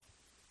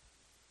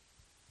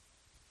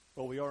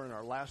Well, we are in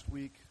our last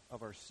week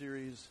of our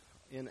series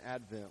in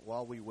Advent,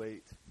 While We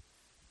Wait.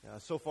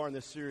 So far in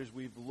this series,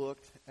 we've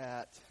looked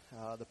at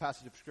the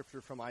passage of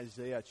Scripture from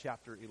Isaiah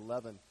chapter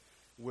 11,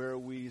 where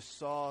we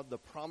saw the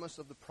promise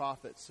of the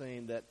prophet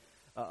saying that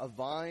a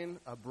vine,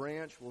 a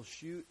branch will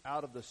shoot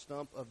out of the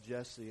stump of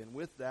Jesse, and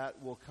with that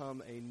will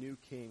come a new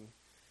king.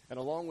 And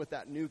along with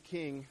that new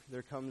king,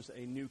 there comes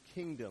a new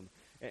kingdom.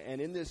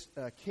 And in this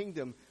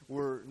kingdom,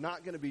 we're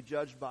not going to be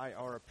judged by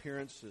our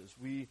appearances.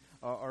 We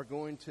are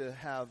going to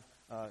have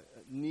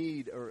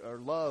need or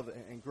love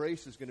and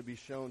grace is going to be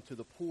shown to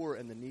the poor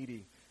and the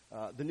needy.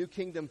 The new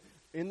kingdom,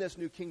 in this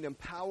new kingdom,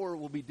 power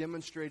will be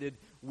demonstrated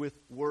with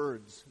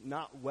words,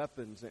 not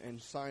weapons and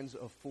signs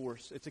of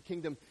force. It's a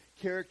kingdom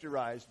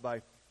characterized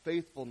by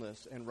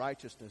faithfulness and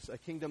righteousness, a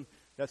kingdom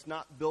that's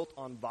not built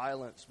on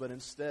violence, but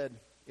instead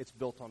it's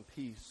built on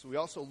peace. We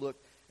also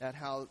looked at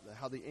how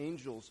the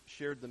angels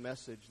shared the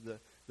message,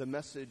 the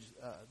message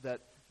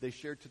that they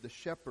shared to the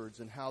shepherds,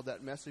 and how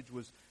that message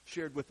was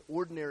shared with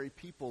ordinary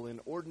people in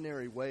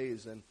ordinary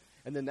ways. And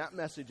then that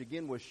message,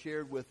 again, was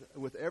shared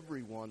with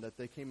everyone that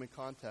they came in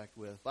contact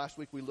with. Last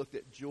week we looked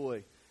at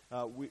joy.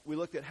 We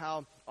looked at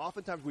how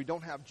oftentimes we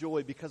don't have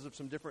joy because of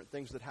some different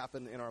things that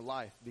happen in our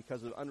life,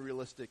 because of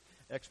unrealistic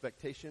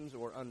expectations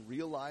or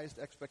unrealized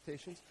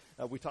expectations.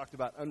 We talked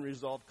about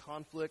unresolved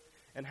conflict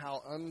and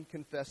how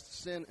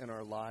unconfessed sin in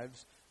our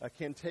lives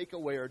can take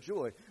away our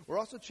joy. We're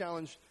also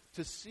challenged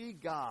to see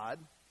God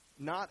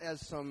not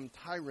as some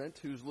tyrant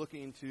who's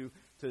looking to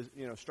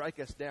strike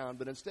us down,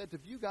 but instead to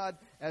view God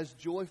as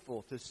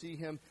joyful, to see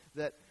Him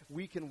that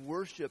we can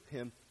worship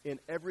Him in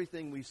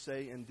everything we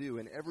say and do,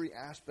 in every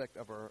aspect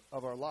of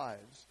our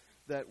lives,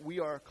 that we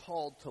are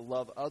called to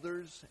love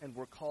others and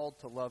we're called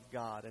to love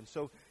God. And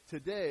so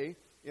today,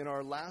 in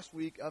our last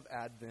week of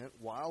Advent,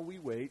 while we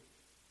wait,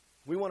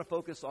 we want to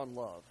focus on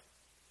love.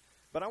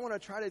 But I want to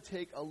try to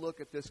take a look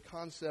at this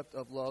concept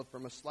of love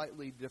from a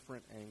slightly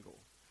different angle.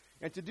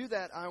 And to do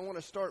that, I want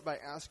to start by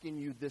asking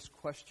you this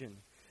question.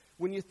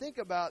 When you think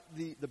about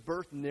the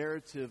birth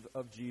narrative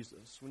of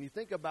Jesus, when you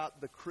think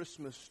about the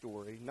Christmas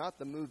story, not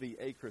the movie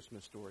A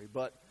Christmas Story,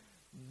 but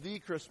the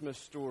Christmas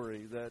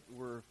story that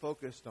we're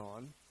focused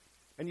on,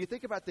 and you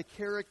think about the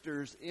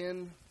characters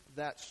in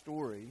that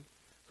story,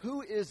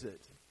 who is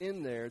it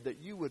in there that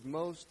you would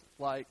most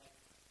like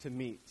to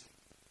meet?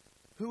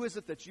 Who is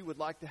it that you would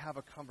like to have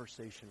a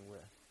conversation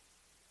with?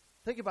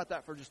 Think about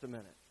that for just a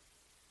minute.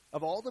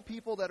 Of all the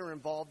people that are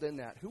involved in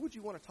that, who would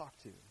you want to talk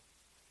to?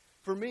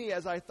 For me,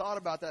 as I thought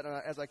about that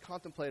and as I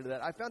contemplated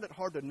that, I found it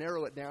hard to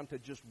narrow it down to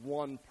just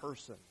one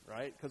person,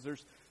 right? Because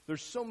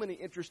there's so many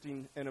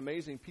interesting and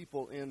amazing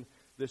people in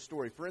this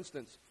story. For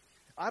instance,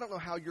 I don't know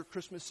how your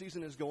Christmas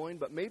season is going,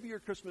 but maybe your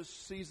Christmas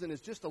season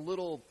is just a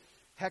little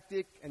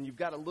hectic and you've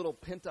got a little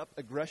pent-up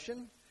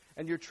aggression.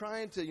 And you're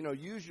trying to,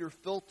 use your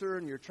filter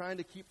and you're trying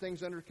to keep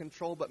things under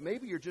control, but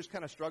maybe you're just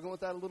kind of struggling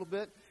with that a little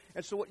bit.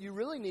 And so what you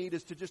really need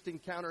is to just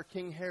encounter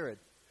King Herod.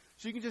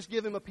 So you can just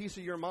give him a piece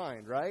of your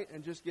mind, right?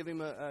 And just give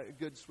him a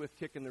good swift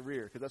kick in the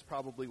rear, because that's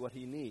probably what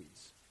he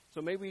needs.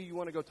 So maybe you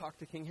want to go talk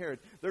to King Herod.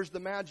 There's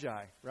the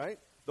Magi, right?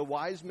 The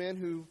wise men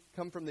who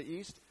come from the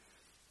east.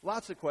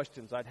 Lots of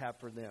questions I'd have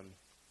for them.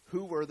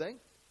 Who were they?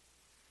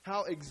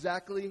 How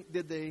exactly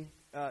did they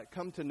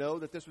come to know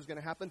that this was going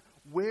to happen?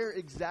 Where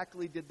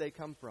exactly did they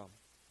come from?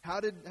 How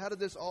did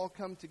this all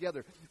come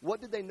together?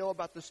 What did they know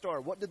about the star?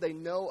 What did they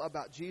know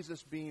about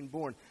Jesus being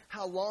born?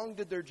 How long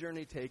did their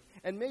journey take?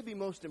 And maybe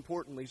most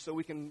importantly, so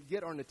we can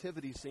get our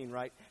nativity scene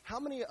right, how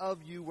many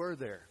of you were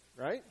there,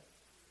 right?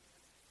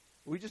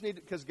 We just need,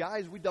 because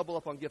guys, we double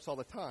up on gifts all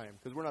the time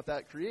because we're not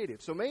that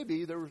creative. So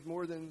maybe there was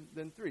more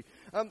than three.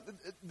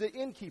 The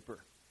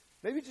innkeeper.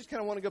 Maybe you just kind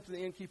of want to go up to the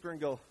innkeeper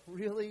and go,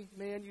 really,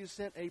 man, you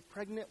sent a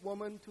pregnant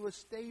woman to a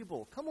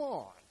stable. Come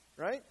on,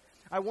 right?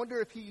 I wonder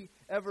if he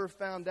ever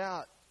found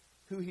out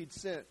who he'd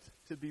sent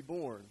to be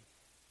born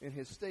in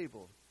his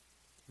stable.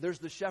 There's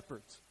the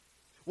shepherds.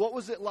 What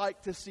was it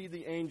like to see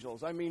the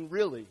angels? I mean,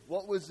 really,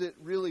 what was it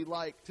really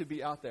like to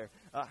be out there?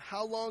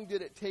 How long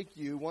did it take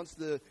you once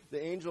the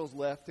angels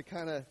left to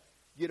kind of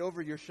get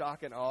over your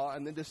shock and awe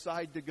and then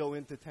decide to go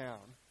into town?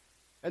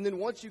 And then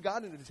once you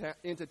got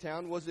into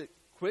town, was it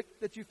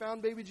quick that you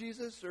found baby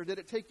Jesus, or did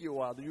it take you a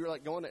while? Did you were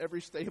like going to every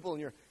stable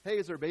and you're, hey,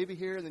 is there a baby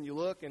here? And then you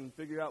look and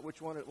figure out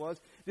which one it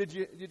was. Did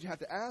you have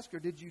to ask, or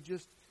did you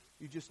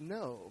just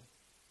know?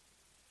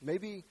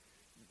 Maybe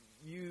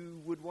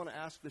you would want to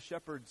ask the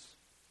shepherds,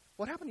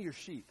 what happened to your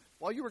sheep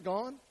while you were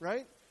gone,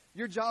 right?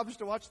 Your job is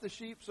to watch the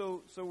sheep,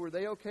 so were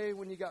they okay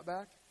when you got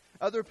back?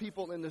 Other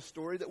people in this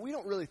story that we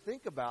don't really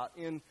think about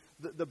in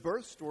the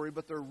birth story,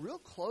 but they're real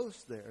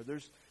close there.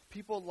 There's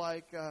people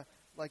like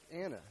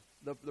Anna,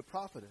 the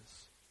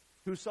prophetess,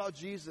 who saw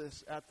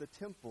Jesus at the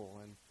temple,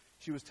 and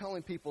she was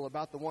telling people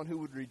about the one who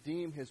would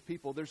redeem his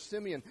people. There's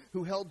Simeon,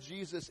 who held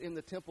Jesus in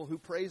the temple, who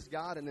praised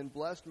God and then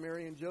blessed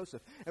Mary and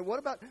Joseph. And what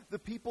about the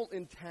people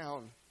in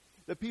town?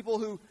 The people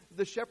who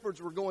the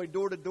shepherds were going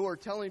door to door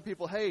telling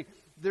people, hey,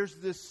 there's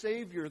this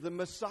Savior, the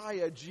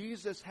Messiah,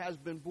 Jesus has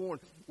been born.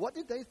 What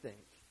did they think?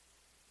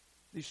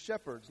 these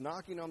shepherds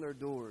knocking on their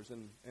doors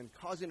and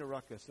causing a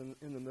ruckus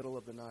in the middle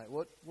of the night.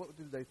 What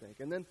do they think?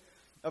 And then,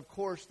 of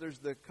course, there's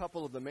the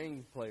couple of the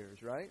main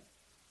players, right?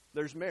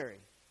 There's Mary,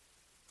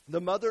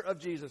 the mother of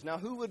Jesus. Now,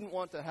 who wouldn't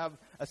want to have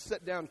a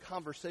sit-down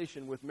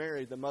conversation with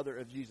Mary, the mother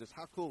of Jesus?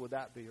 How cool would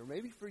that be? Or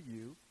maybe for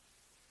you,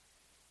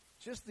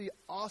 just the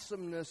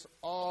awesomeness,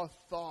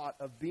 thought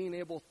of being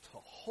able to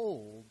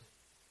hold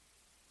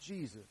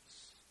Jesus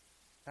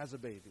as a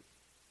baby.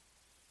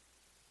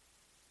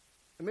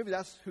 And maybe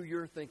that's who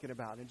you're thinking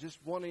about, and just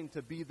wanting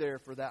to be there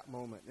for that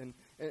moment. And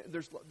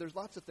there's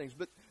lots of things,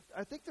 but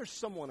I think there's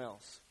someone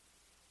else.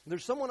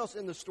 There's someone else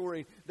in the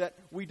story that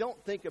we don't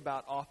think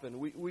about often.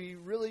 We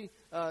really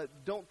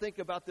don't think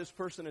about this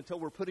person until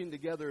we're putting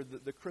together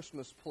the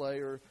Christmas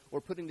play or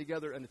putting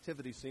together a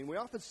nativity scene. We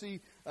often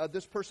see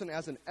this person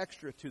as an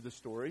extra to the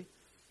story.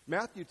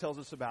 Matthew tells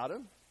us about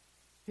him.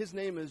 His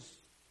name is,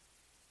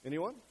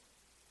 anyone?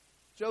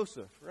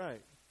 Joseph,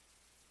 right.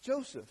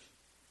 Joseph,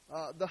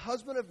 the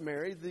husband of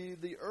Mary,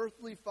 the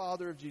earthly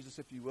father of Jesus,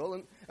 if you will.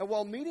 And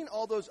while meeting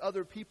all those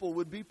other people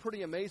would be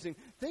pretty amazing,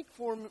 think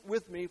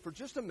with me for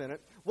just a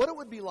minute what it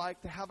would be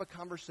like to have a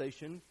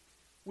conversation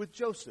with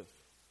Joseph.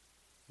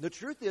 The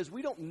truth is,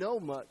 we don't know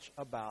much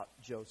about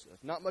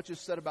Joseph. Not much is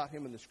said about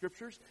him in the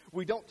Scriptures.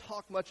 We don't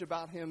talk much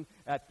about him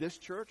at this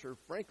church, or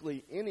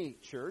frankly, any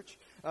church.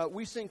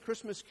 We sing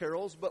Christmas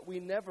carols, but we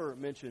never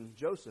mention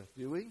Joseph,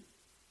 do we?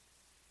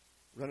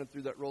 Running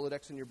through that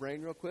Rolodex in your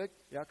brain real quick.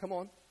 Yeah, come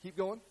on. Keep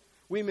going.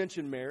 We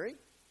mention Mary.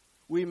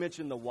 We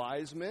mention the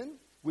wise men.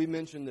 We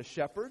mention the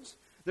shepherds.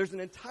 There's an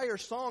entire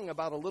song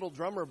about a little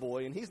drummer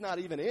boy, and he's not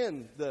even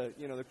in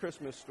the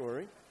Christmas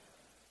story.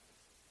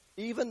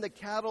 Even the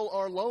cattle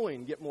are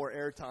lowing get more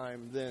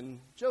airtime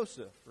than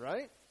Joseph,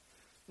 right?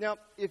 Now,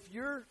 if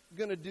you're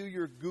going to do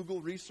your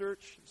Google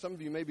research, some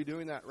of you may be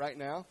doing that right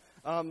now,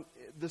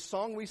 the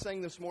song we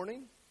sang this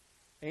morning,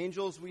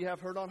 Angels We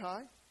Have Heard on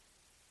High,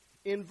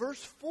 in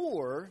verse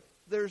 4,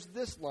 there's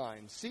this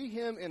line, see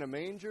him in a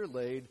manger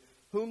laid,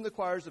 whom the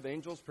choirs of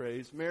angels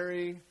praise.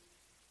 Mary,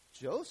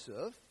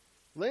 Joseph,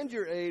 lend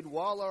your aid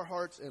while our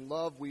hearts in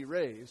love we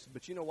raise.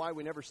 But you know why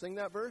we never sing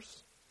that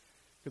verse?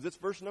 Because it's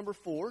verse number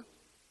 4.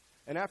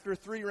 And after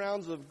 3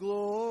 rounds of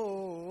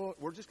glory,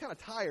 we're just kind of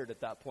tired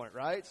at that point,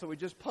 right? So we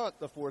just punt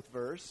the 4th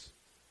verse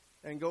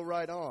and go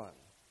right on.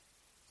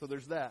 So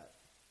there's that.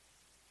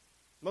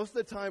 Most of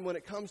the time when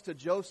it comes to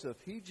Joseph,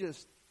 he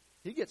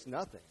gets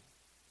nothing.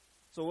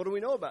 So what do we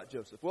know about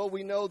Joseph? Well,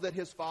 we know that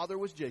his father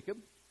was Jacob.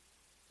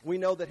 We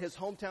know that his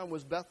hometown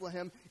was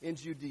Bethlehem in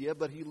Judea,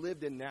 but he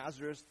lived in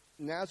Nazareth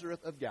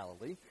of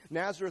Galilee.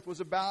 Nazareth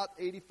was about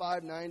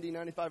 85, 90,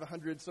 95,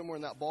 100, somewhere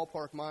in that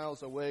ballpark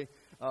miles away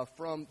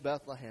from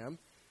Bethlehem.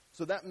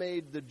 So that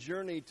made the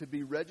journey to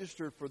be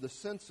registered for the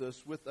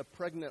census with a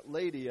pregnant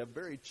lady a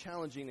very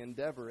challenging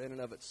endeavor in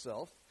and of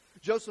itself.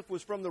 Joseph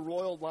was from the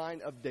royal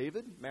line of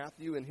David.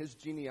 Matthew in his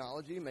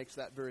genealogy makes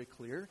that very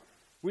clear.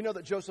 We know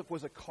that Joseph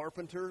was a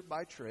carpenter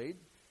by trade.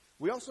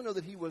 We also know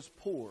that he was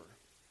poor.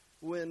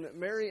 When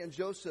Mary and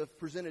Joseph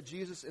presented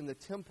Jesus in the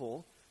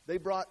temple, they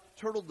brought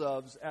turtle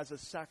doves as a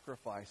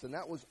sacrifice, and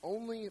that was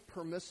only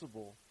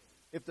permissible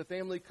if the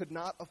family could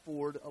not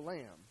afford a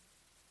lamb.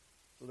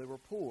 So they were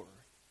poor.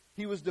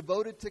 He was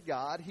devoted to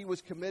God. He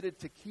was committed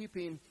to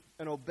keeping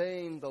and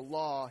obeying the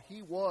law.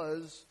 He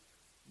was,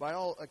 by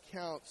all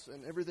accounts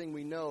and everything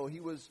we know, he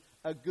was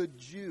a good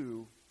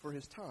Jew for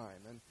his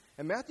time.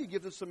 And Matthew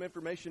gives us some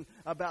information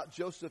about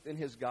Joseph in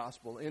his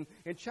gospel. In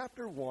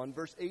chapter 1,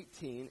 verse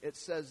 18, it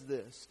says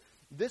this.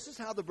 This is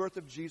how the birth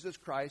of Jesus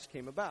Christ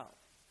came about.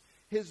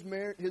 His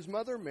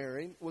mother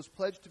Mary was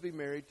pledged to be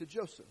married to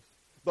Joseph.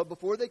 But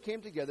before they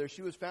came together,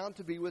 she was found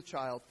to be with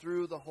child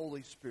through the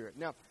Holy Spirit.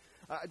 Now,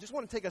 I just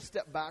want to take a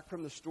step back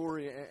from the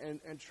story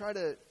and try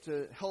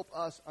to help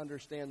us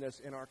understand this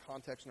in our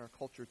context and our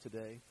culture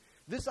today.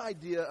 This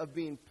idea of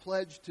being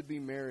pledged to be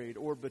married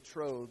or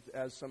betrothed,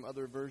 as some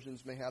other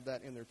versions may have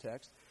that in their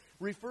text,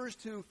 refers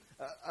to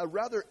a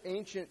rather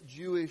ancient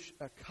Jewish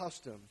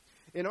custom.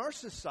 In our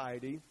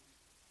society,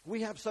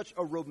 we have such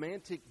a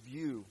romantic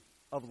view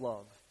of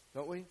love,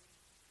 don't we?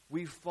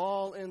 We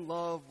fall in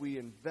love. We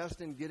invest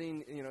in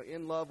getting,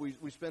 in love.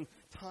 We spend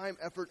time,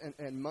 effort,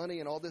 and money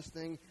and all this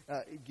thing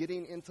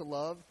getting into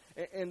love.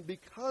 And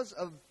because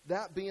of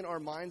that being our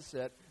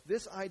mindset,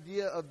 this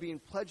idea of being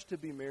pledged to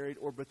be married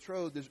or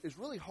betrothed is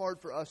really hard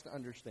for us to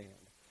understand.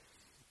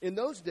 In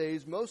those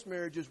days, most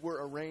marriages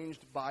were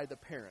arranged by the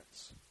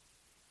parents.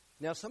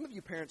 Now, some of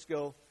you parents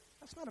go,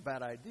 that's not a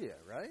bad idea,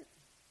 right?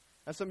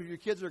 And some of your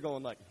kids are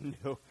going like,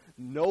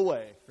 no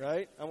way,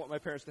 right? I want my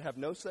parents to have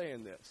no say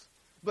in this.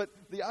 But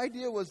the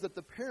idea was that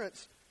the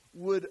parents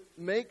would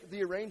make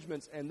the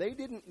arrangements, and they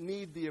didn't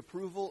need the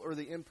approval or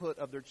the input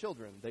of their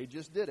children. They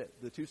just did it.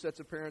 The two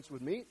sets of parents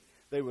would meet.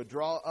 They would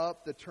draw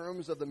up the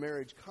terms of the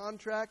marriage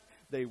contract.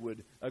 They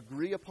would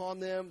agree upon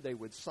them. They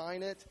would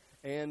sign it.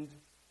 And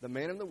the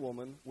man and the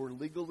woman were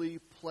legally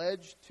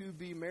pledged to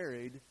be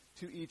married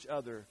to each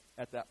other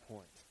at that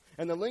point.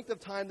 And the length of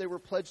time they were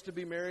pledged to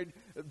be married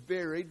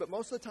varied, but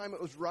most of the time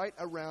it was right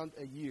around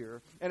a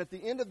year. And at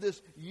the end of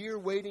this year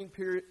waiting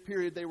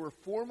period, they were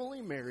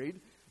formally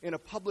married, in a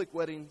public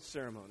wedding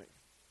ceremony.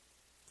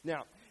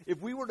 Now,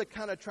 if we were to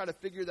kind of try to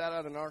figure that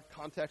out in our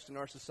context, in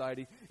our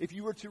society, if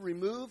you were to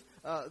remove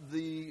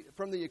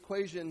from the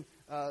equation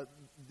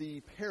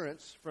the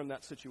parents from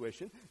that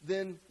situation,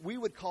 then we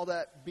would call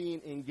that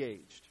being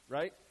engaged,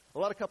 right? A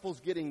lot of couples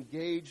get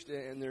engaged,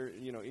 and they're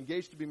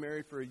engaged to be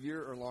married for a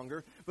year or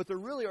longer, but there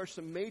really are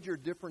some major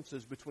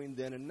differences between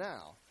then and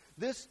now.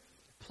 This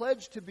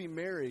pledge to be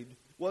married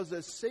was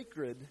as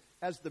sacred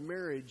as the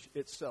marriage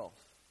itself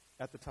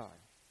at the time.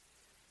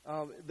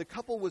 The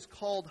couple was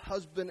called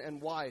husband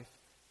and wife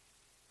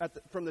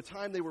from the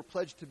time they were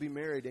pledged to be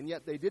married, and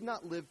yet they did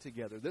not live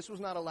together. This was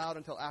not allowed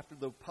until after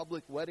the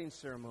public wedding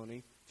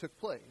ceremony took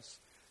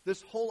place.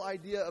 This whole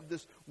idea of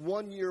this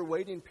 1-year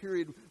waiting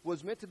period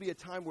was meant to be a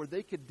time where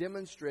they could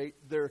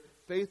demonstrate their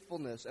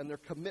faithfulness and their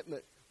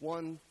commitment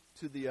one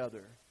to the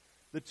other.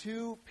 The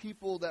two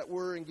people that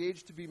were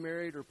engaged to be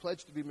married or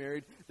pledged to be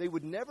married, they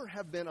would never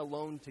have been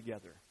alone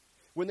together.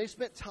 When they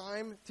spent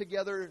time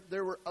together,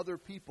 there were other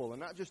people, and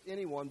not just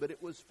anyone, but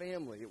it was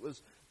family. It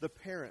was the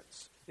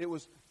parents. It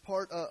was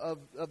part of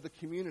the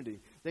community.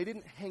 They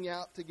didn't hang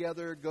out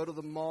together, go to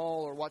the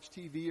mall, or watch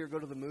TV, or go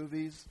to the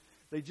movies.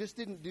 They just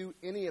didn't do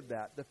any of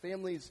that. The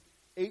families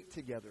ate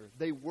together.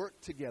 They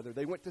worked together.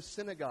 They went to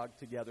synagogue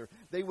together.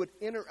 They would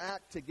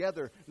interact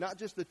together. Not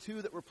just the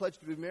two that were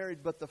pledged to be married,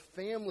 but the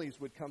families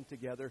would come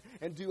together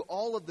and do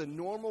all of the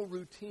normal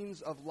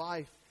routines of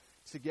life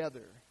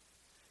together.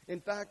 In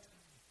fact,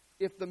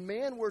 if the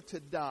man were to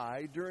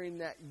die during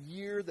that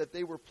year that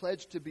they were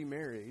pledged to be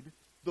married,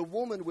 the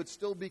woman would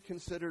still be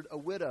considered a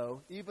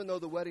widow, even though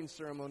the wedding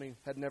ceremony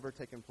had never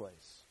taken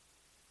place.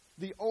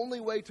 The only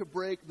way to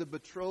break the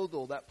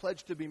betrothal, that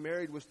pledge to be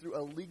married, was through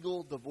a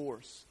legal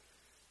divorce.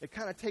 It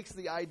kind of takes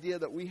the idea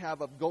that we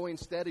have of going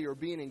steady or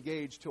being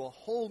engaged to a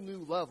whole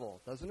new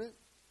level, doesn't it?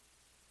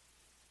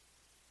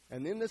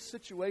 And in this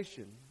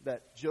situation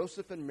that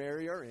Joseph and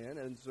Mary are in,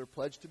 as they're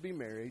pledged to be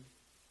married,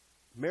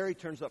 Mary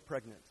turns up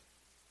pregnant.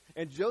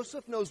 And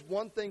Joseph knows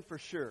one thing for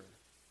sure.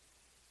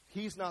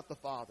 He's not the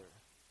father.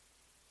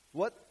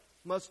 What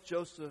must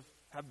Joseph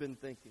have been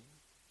thinking?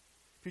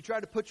 If you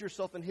try to put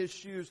yourself in his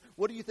shoes,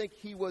 what do you think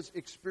he was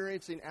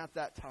experiencing at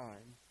that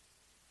time?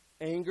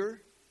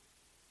 Anger,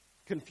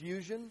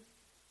 confusion,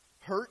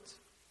 hurt,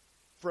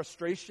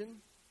 frustration,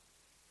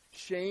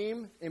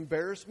 shame,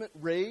 embarrassment,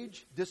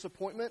 rage,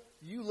 disappointment.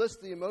 You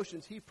list the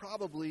emotions. He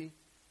probably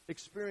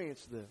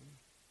experienced them.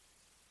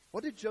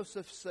 What did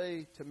Joseph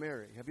say to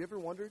Mary? Have you ever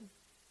wondered?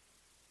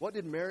 What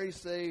did Mary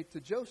say to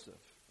Joseph,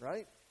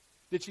 right?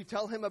 Did she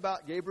tell him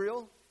about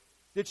Gabriel?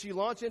 Did she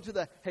launch into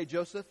the, hey,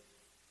 Joseph,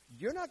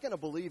 you're not going to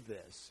believe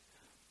this,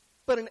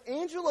 but an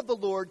angel of the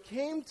Lord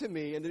came to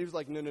me, and then he was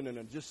like, no,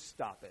 just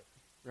stop it,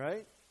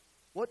 right?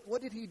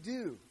 What did he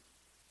do?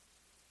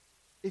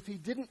 If he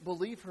didn't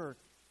believe her,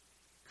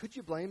 could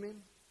you blame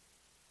him?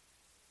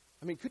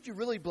 I mean, could you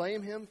really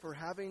blame him for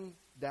having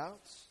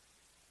doubts?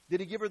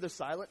 Did he give her the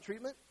silent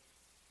treatment?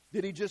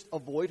 Did he just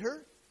avoid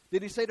her?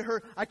 Did he say to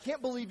her, I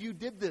can't believe you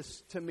did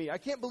this to me. I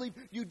can't believe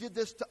you did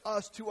this to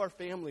us, to our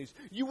families.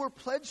 You were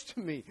pledged to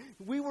me.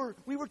 We were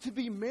to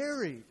be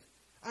married.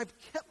 I've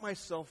kept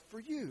myself for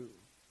you.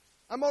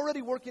 I'm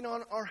already working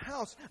on our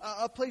house,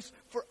 a place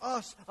for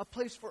us, a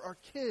place for our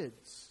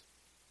kids.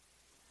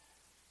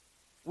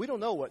 We don't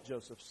know what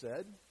Joseph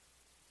said.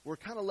 We're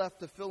kind of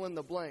left to fill in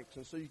the blanks.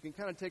 And so you can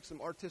kind of take some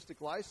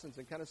artistic license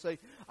and kind of say,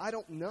 I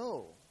don't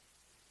know.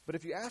 But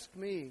if you ask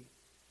me,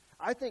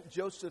 I think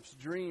Joseph's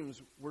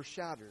dreams were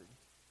shattered.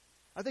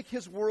 I think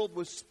his world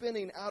was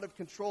spinning out of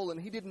control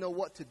and he didn't know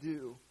what to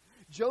do.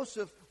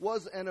 Joseph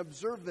was an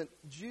observant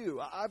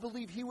Jew. I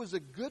believe he was a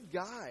good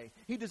guy.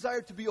 He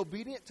desired to be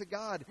obedient to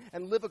God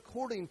and live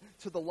according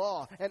to the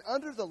law. And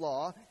under the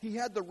law, he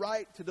had the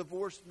right to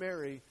divorce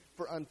Mary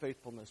for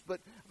unfaithfulness.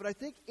 But I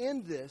think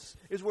in this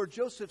is where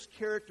Joseph's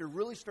character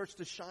really starts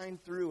to shine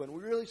through, and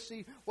we really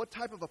see what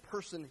type of a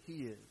person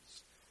he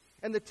is.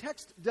 And the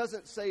text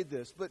doesn't say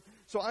this, but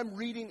so I'm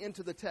reading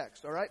into the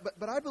text, all right?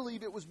 But I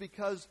believe it was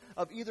because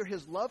of either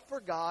his love for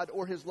God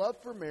or his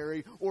love for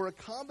Mary or a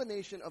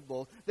combination of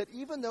both, that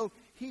even though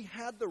he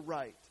had the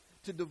right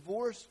to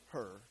divorce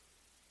her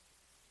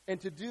and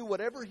to do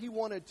whatever he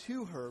wanted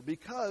to her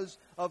because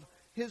of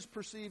his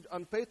perceived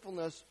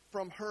unfaithfulness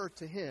from her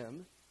to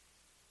him,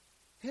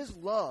 his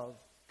love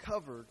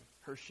covered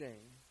her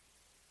shame.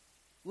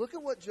 Look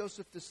at what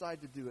Joseph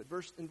decided to do.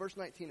 In verse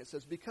 19 it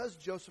says, because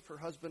Joseph, her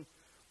husband,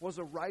 was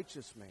a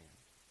righteous man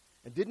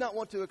and did not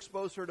want to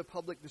expose her to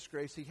public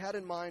disgrace, he had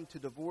in mind to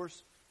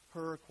divorce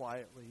her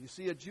quietly. You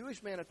see, a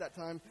Jewish man at that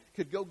time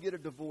could go get a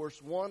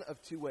divorce one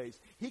of two ways.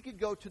 He could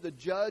go to the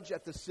judge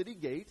at the city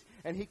gate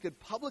and he could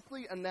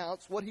publicly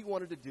announce what he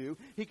wanted to do.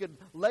 He could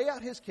lay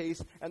out his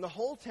case and the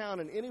whole town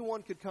and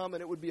anyone could come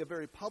and it would be a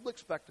very public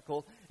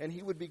spectacle and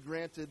he would be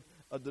granted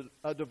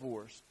a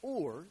divorce.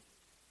 Or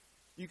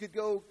you could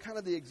go kind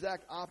of the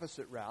exact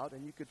opposite route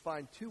and you could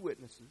find two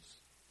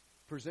witnesses,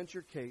 present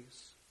your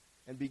case,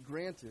 and be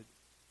granted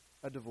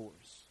a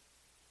divorce.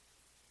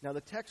 Now,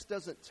 the text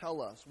doesn't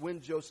tell us when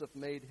Joseph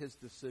made his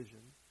decision,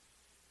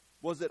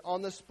 Was it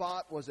on the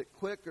spot? Was it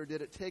quick? Or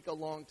did it take a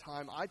long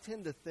time? I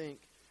tend to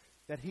think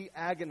that he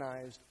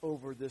agonized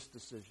over this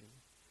decision.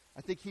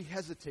 I think he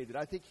hesitated.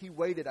 I think he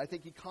waited. I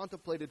think he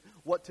contemplated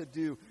what to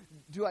do.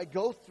 Do I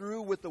go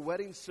through with the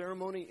wedding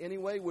ceremony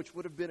anyway, which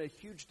would have been a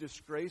huge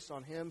disgrace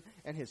on him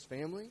and his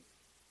family?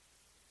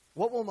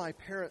 What will my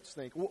parents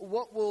think?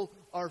 What will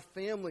our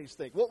families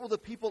think? What will the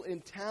people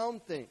in town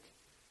think?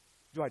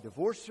 Do I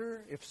divorce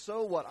her? If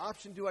so, what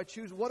option do I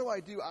choose? What do I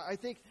do? I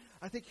think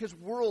his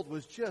world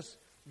was just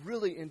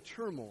really in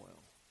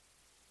turmoil.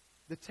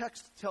 The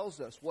text tells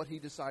us what he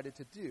decided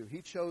to do.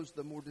 He chose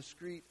the more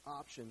discreet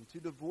option, to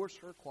divorce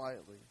her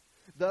quietly,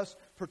 thus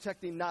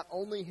protecting not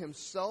only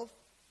himself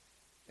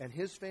and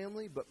his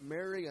family, but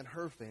Mary and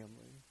her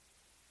family.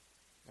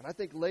 And I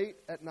think late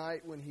at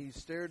night when he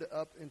stared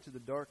up into the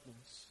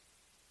darkness,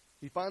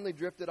 he finally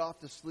drifted off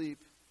to sleep,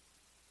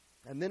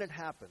 and then it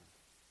happened.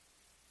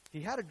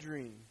 He had a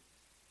dream.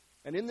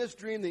 And in this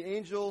dream, the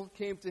angel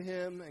came to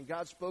him, and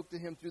God spoke to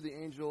him through the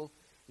angel.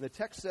 And the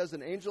text says,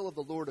 an angel of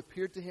the Lord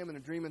appeared to him in a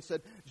dream and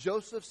said,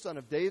 Joseph, son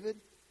of David,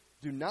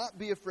 do not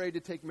be afraid to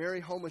take Mary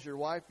home as your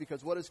wife,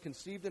 because what is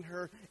conceived in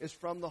her is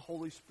from the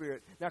Holy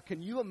Spirit. Now,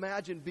 can you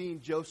imagine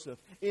being Joseph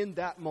in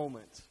that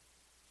moment?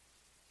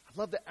 I'd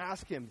love to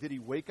ask him, did he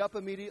wake up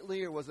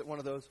immediately, or was it one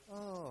of those,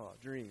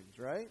 dreams,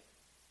 right?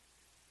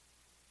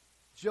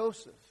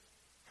 Joseph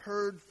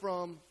heard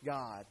from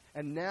God,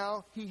 and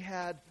now he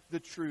had the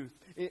truth.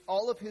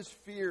 All of his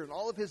fear and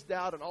all of his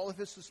doubt and all of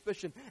his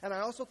suspicion, and I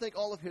also think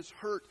all of his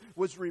hurt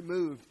was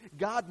removed.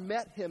 God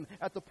met him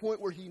at the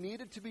point where he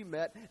needed to be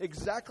met,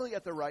 exactly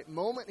at the right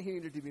moment he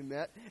needed to be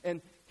met,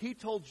 and he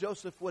told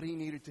Joseph what he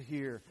needed to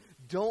hear.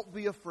 Don't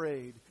be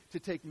afraid to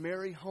take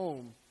Mary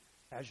home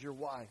as your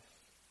wife.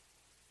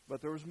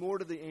 But there was more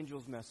to the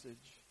angel's message.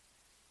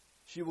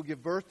 She will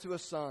give birth to a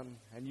son,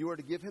 and you are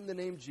to give him the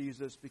name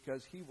Jesus,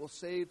 because he will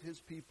save his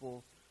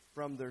people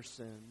from their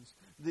sins.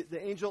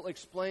 The angel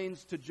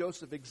explains to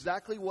Joseph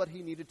exactly what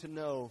he needed to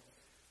know,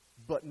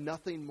 but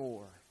nothing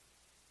more.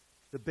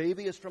 The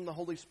baby is from the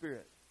Holy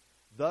Spirit,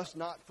 thus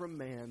not from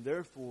man.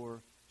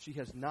 Therefore, she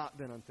has not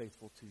been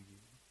unfaithful to you.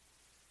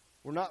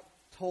 We're not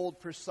told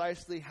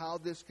precisely how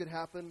this could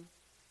happen.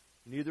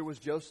 Neither was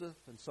Joseph.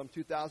 And some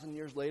 2,000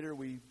 years later,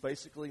 we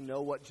basically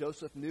know what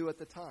Joseph knew at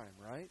the time,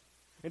 right?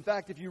 In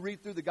fact, if you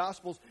read through the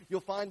Gospels, you'll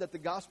find that the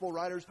Gospel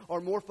writers are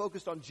more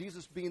focused on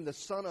Jesus being the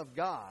Son of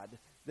God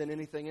than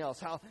anything else.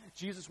 How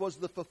Jesus was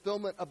the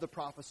fulfillment of the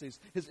prophecies.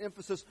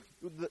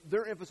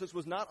 Their emphasis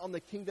was not on the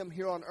kingdom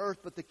here on earth,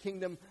 but the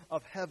kingdom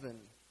of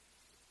heaven.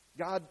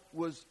 God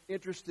was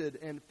interested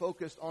and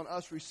focused on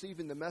us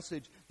receiving the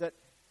message that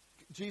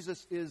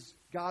Jesus is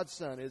God's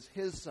son, is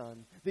his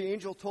son. The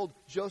angel told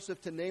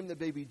Joseph to name the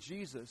baby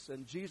Jesus,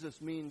 and Jesus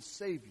means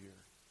Savior.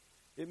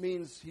 It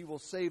means he will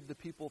save the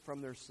people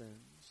from their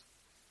sins.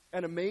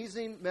 An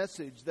amazing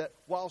message that,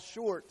 while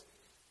short,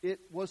 it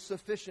was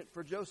sufficient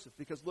for Joseph,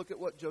 because look at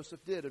what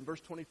Joseph did in verse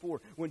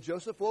 24. When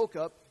Joseph woke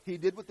up, he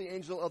did what the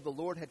angel of the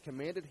Lord had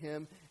commanded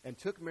him and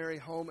took Mary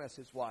home as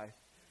his wife.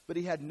 But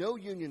he had no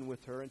union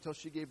with her until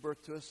she gave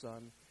birth to a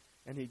son,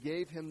 and he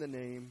gave him the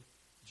name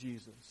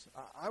Jesus.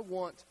 I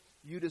want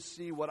you to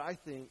see what I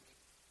think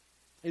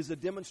is a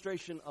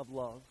demonstration of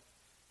love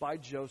by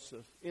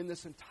Joseph in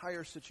this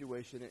entire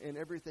situation, in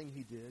everything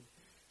he did.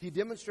 He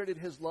demonstrated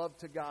his love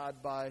to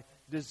God by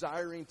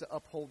desiring to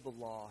uphold the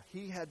law.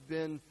 He had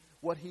been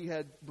what he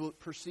had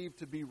perceived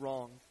to be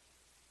wrong.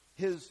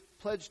 His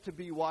pledge to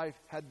be wife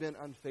had been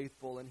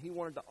unfaithful, and he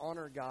wanted to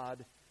honor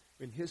God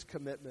in his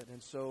commitment,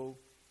 and so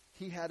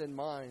he had in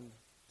mind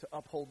to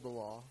uphold the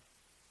law.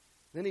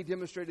 Then he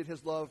demonstrated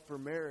his love for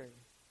Mary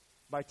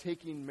by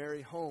taking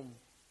Mary home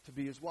to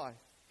be his wife.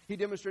 He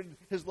demonstrated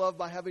his love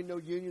by having no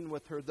union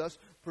with her, thus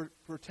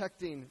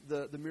protecting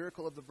the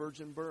miracle of the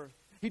virgin birth.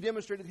 He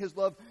demonstrated his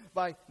love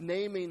by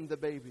naming the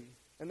baby.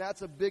 And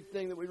that's a big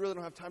thing that we really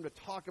don't have time to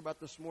talk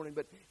about this morning,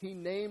 but he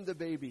named the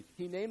baby.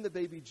 He named the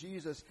baby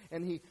Jesus,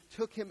 and he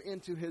took him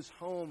into his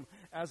home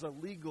as a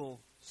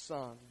legal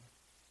son.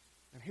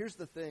 And here's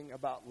the thing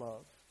about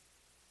love.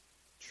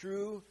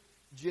 True,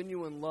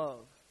 genuine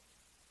love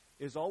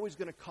is always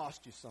going to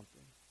cost you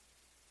something.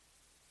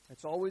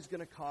 It's always going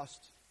to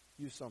cost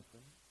you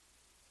something.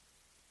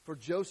 For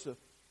Joseph,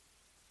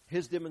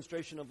 his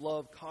demonstration of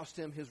love cost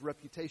him his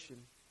reputation.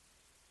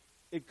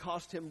 It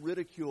cost him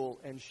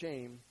ridicule and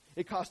shame.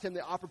 It cost him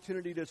the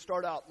opportunity to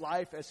start out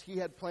life as he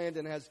had planned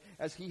and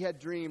as he had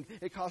dreamed.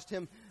 It cost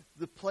him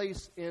the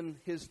place in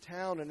his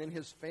town and in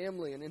his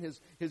family and in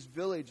his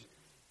village.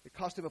 It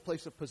cost him a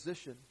place of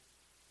position.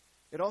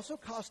 It also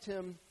cost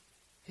him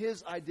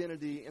his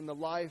identity in the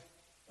life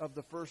of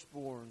the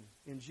firstborn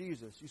in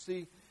Jesus. You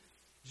see,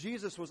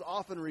 Jesus was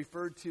often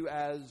referred to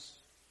as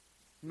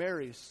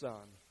Mary's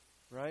son,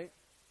 right?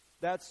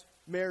 That's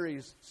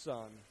Mary's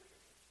son.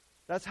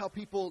 That's how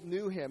people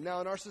knew him.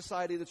 Now, in our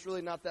society, that's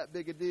really not that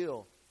big a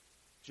deal.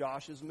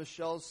 Josh is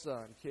Michelle's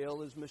son.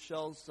 Cale is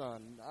Michelle's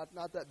son.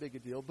 Not that big a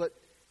deal. But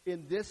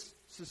in this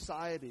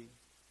society,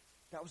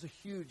 that was a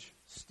huge,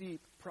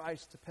 steep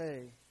price to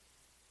pay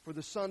for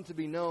the son to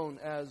be known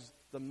as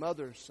the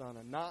mother's son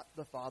and not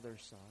the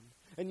father's son.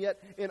 And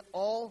yet, in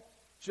all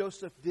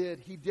Joseph did,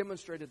 he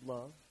demonstrated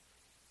love.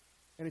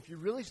 And if you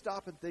really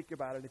stop and think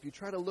about it, if you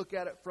try to look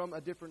at it from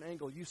a different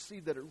angle, you see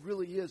that it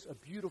really is a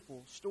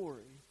beautiful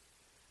story.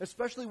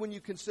 Especially when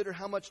you consider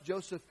how much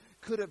Joseph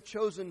could have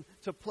chosen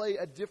to play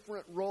a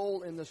different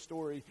role in the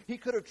story. He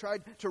could have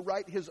tried to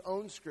write his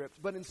own script,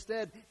 but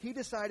instead he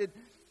decided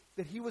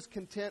that he was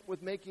content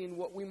with making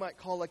what we might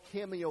call a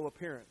cameo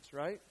appearance,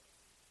 right?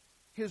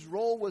 His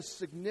role was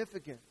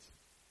significant,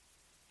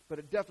 but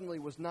it definitely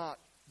was not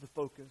the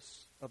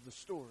focus of the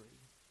story.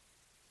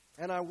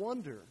 And I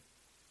wonder,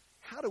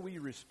 how do we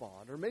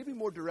respond? Or maybe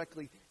more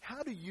directly,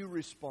 how do you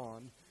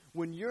respond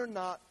when you're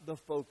not the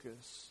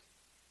focus?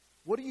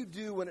 What do you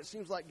do when it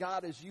seems like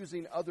God is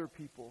using other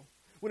people?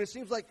 When it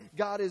seems like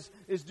God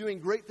is doing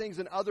great things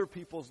in other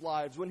people's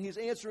lives, when He's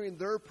answering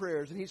their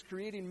prayers and He's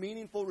creating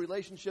meaningful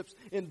relationships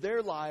in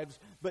their lives,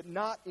 but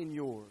not in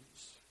yours?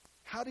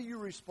 How do you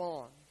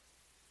respond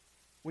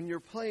when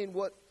you're playing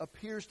what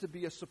appears to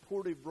be a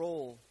supportive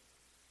role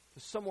to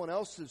someone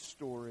else's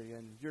story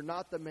and you're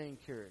not the main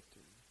character?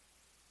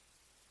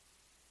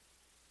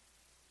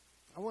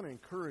 I want to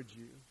encourage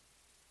you,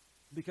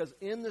 because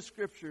in the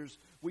Scriptures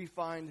we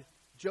find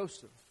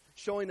Joseph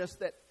showing us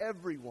that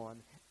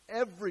everyone,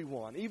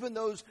 even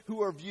those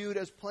who are viewed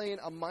as playing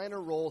a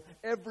minor role,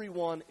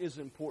 everyone is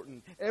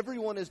important.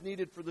 Everyone is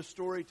needed for the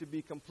story to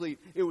be complete.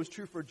 It was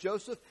true for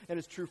Joseph, and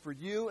it's true for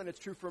you, and it's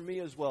true for me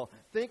as well.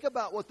 Think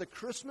about what the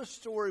Christmas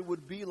story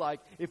would be like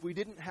if we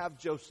didn't have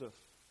Joseph.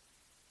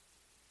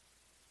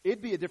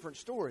 It'd be a different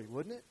story,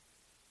 wouldn't it?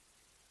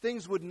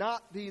 Things would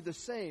not be the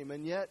same,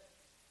 and yet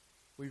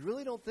we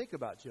really don't think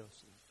about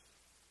Joseph.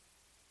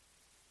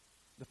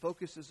 The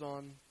focus is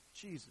on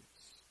Jesus.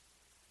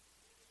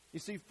 You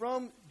see,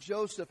 from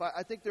Joseph,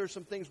 I think there are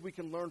some things we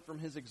can learn from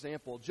his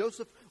example.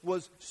 Joseph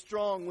was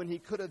strong when he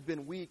could have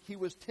been weak. He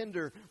was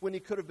tender when he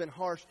could have been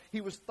harsh.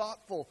 He was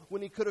thoughtful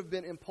when he could have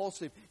been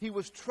impulsive. He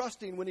was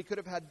trusting when he could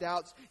have had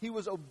doubts. He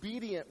was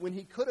obedient when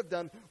he could have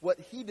done what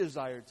he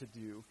desired to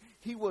do.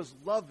 He was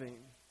loving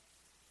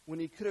when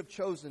he could have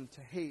chosen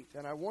to hate.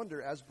 And I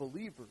wonder, as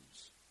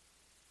believers,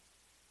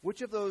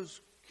 which of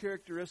those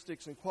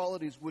characteristics and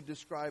qualities would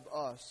describe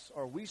us?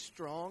 Are we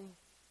strong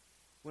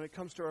when it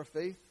comes to our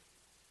faith?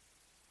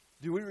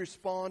 Do we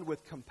respond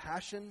with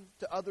compassion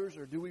to others,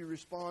 or do we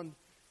respond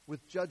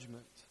with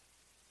judgment?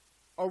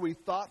 Are we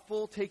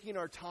thoughtful, taking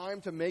our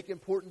time to make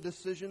important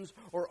decisions,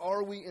 or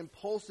are we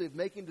impulsive,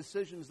 making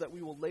decisions that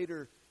we will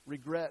later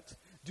regret?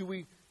 Do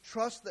we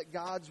trust that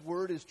God's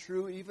word is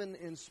true even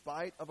in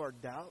spite of our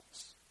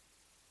doubts?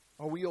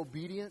 Are we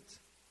obedient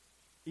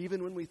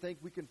even when we think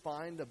we can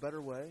find a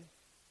better way?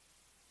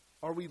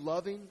 Are we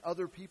loving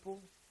other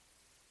people?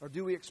 Or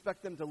do we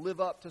expect them to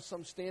live up to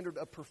some standard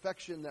of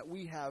perfection that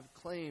we have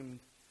claimed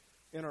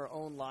in our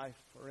own life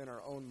or in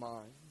our own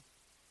mind?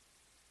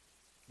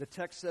 The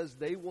text says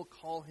they will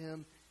call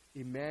him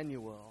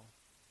Emmanuel,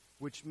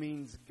 which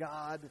means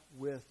God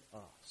with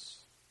us.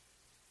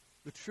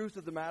 The truth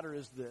of the matter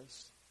is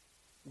this: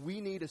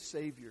 we need a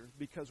Savior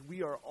because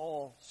we are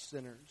all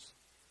sinners.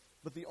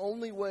 But the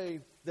only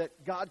way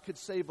that God could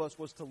save us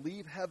was to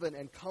leave heaven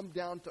and come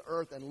down to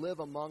earth and live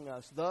among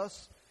us.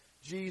 Thus,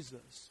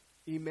 Jesus,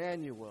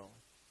 Emmanuel,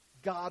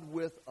 God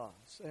with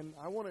us. And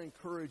I want to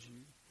encourage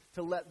you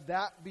to let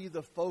that be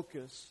the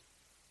focus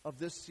of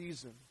this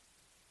season.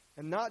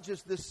 And not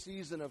just this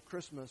season of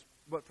Christmas,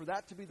 but for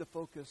that to be the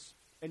focus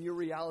and your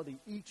reality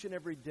each and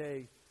every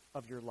day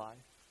of your life.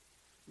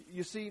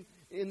 You see,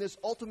 in this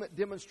ultimate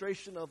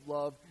demonstration of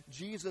love,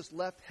 Jesus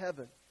left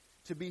heaven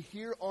to be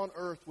here on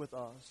earth with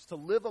us, to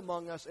live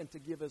among us, and to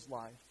give his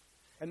life.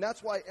 And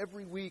that's why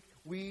every week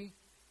we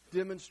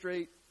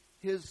demonstrate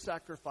his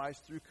sacrifice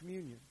through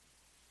communion.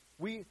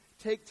 We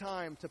take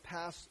time to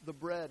pass the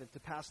bread and to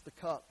pass the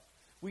cup.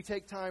 We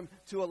take time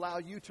to allow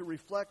you to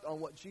reflect on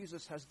what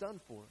Jesus has done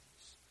for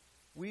us.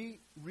 We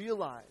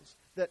realize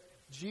that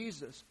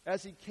Jesus,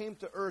 as he came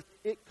to earth,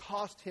 it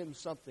cost him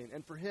something.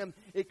 And for him,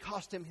 it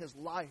cost him his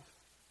life.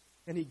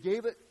 And he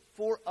gave it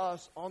for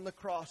us on the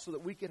cross so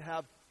that we could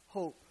have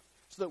hope,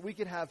 so that we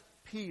could have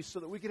peace, so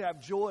that we could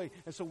have joy,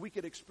 and so we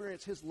could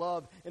experience his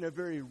love in a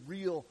very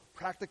real,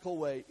 practical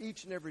way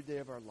each and every day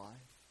of our life.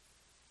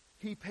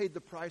 He paid the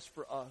price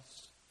for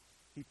us.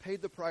 He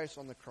paid the price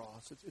on the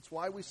cross. It's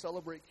why we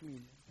celebrate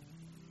communion.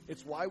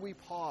 It's why we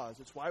pause.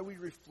 It's why we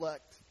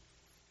reflect.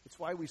 It's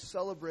why we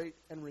celebrate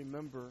and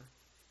remember.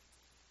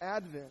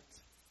 Advent,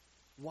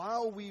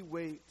 while we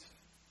wait,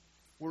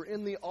 we're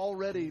in the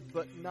already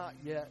but not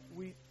yet.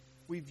 We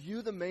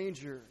view the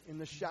manger in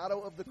the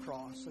shadow of the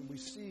cross, and we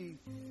see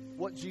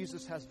what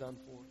Jesus has done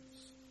for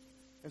us.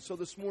 And so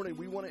this morning,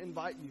 we want to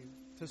invite you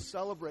to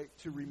celebrate,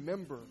 to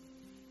remember,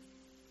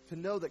 to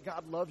know that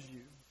God loves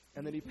you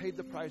and that he paid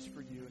the price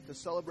for you, and to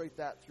celebrate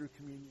that through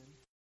communion.